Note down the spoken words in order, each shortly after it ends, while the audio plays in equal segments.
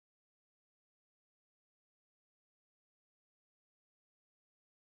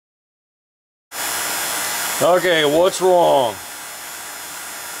Okay, what's wrong?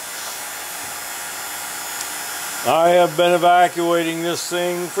 I have been evacuating this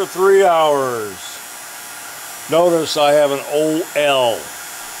thing for 3 hours. Notice I have an OL.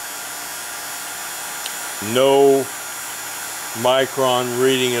 No micron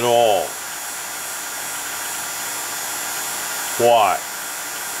reading at all. Why?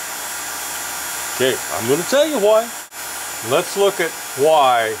 Okay, I'm going to tell you why. Let's look at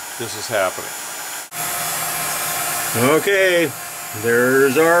why this is happening. Okay,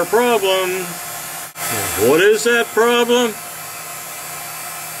 there's our problem. What is that problem?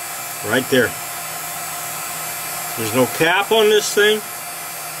 Right there. There's no cap on this thing.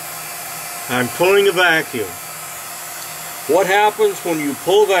 I'm pulling a vacuum. What happens when you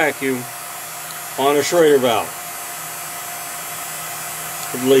pull a vacuum on a schrader valve?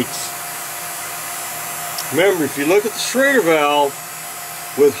 It leaks. Remember, if you look at the schrader valve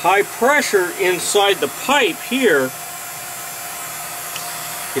with high pressure inside the pipe here,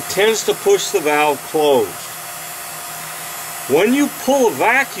 it tends to push the valve closed. When you pull a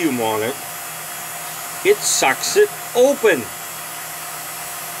vacuum on it, it sucks it open.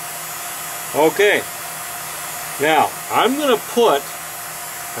 Okay, now I'm going to put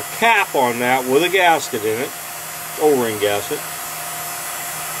a cap on that with a gasket in it, O-ring gasket,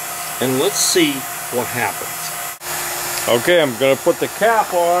 and let's see what happens. Okay, I'm going to put the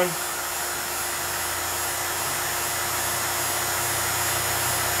cap on.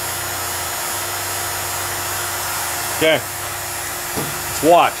 Okay, let's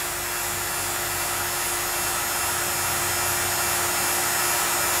watch.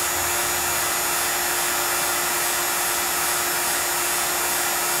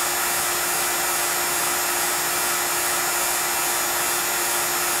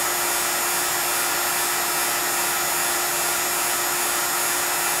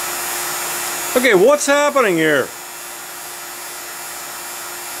 Okay, what's happening here?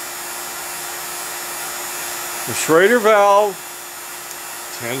 The schrader valve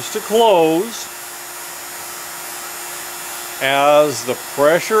tends to close as the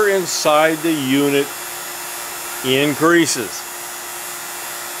pressure inside the unit increases.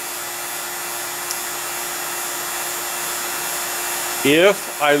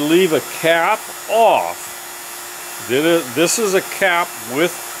 If I leave a cap off, this is a cap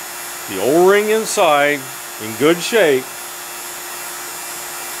with the O-ring inside in good shape,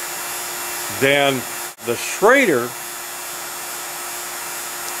 then the schrader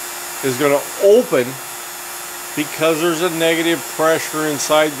is going to open because there's a negative pressure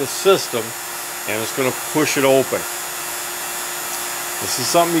inside the system, and it's going to push it open. This is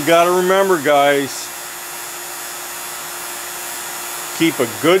something you got to remember, guys. Keep a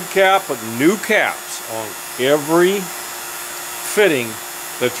good cap with new caps on every fitting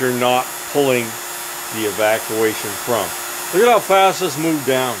that you're not pulling the evacuation from. Look at how fast this moved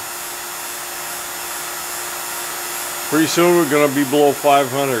down. Pretty soon we're going to be below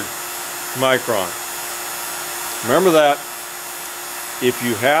 500 micron. Remember that. If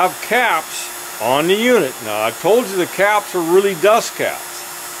you have caps on the unit, now I told you the caps are really dust caps.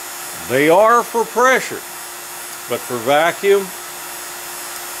 They are for pressure, but for vacuum,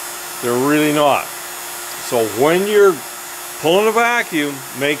 they're really not. So when you're pulling a vacuum,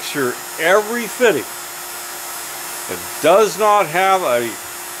 make sure every fitting that does not have a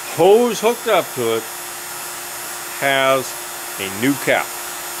hose hooked up to it has a new cap.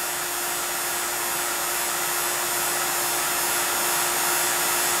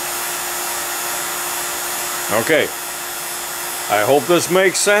 Okay, I hope this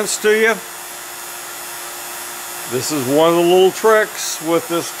makes sense to you. This is one of the little tricks with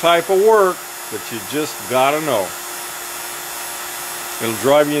this type of work that you just gotta know. It'll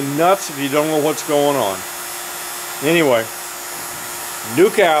drive you nuts if you don't know what's going on. Anyway, new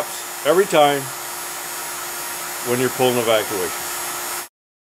caps every time when you're pulling evacuation.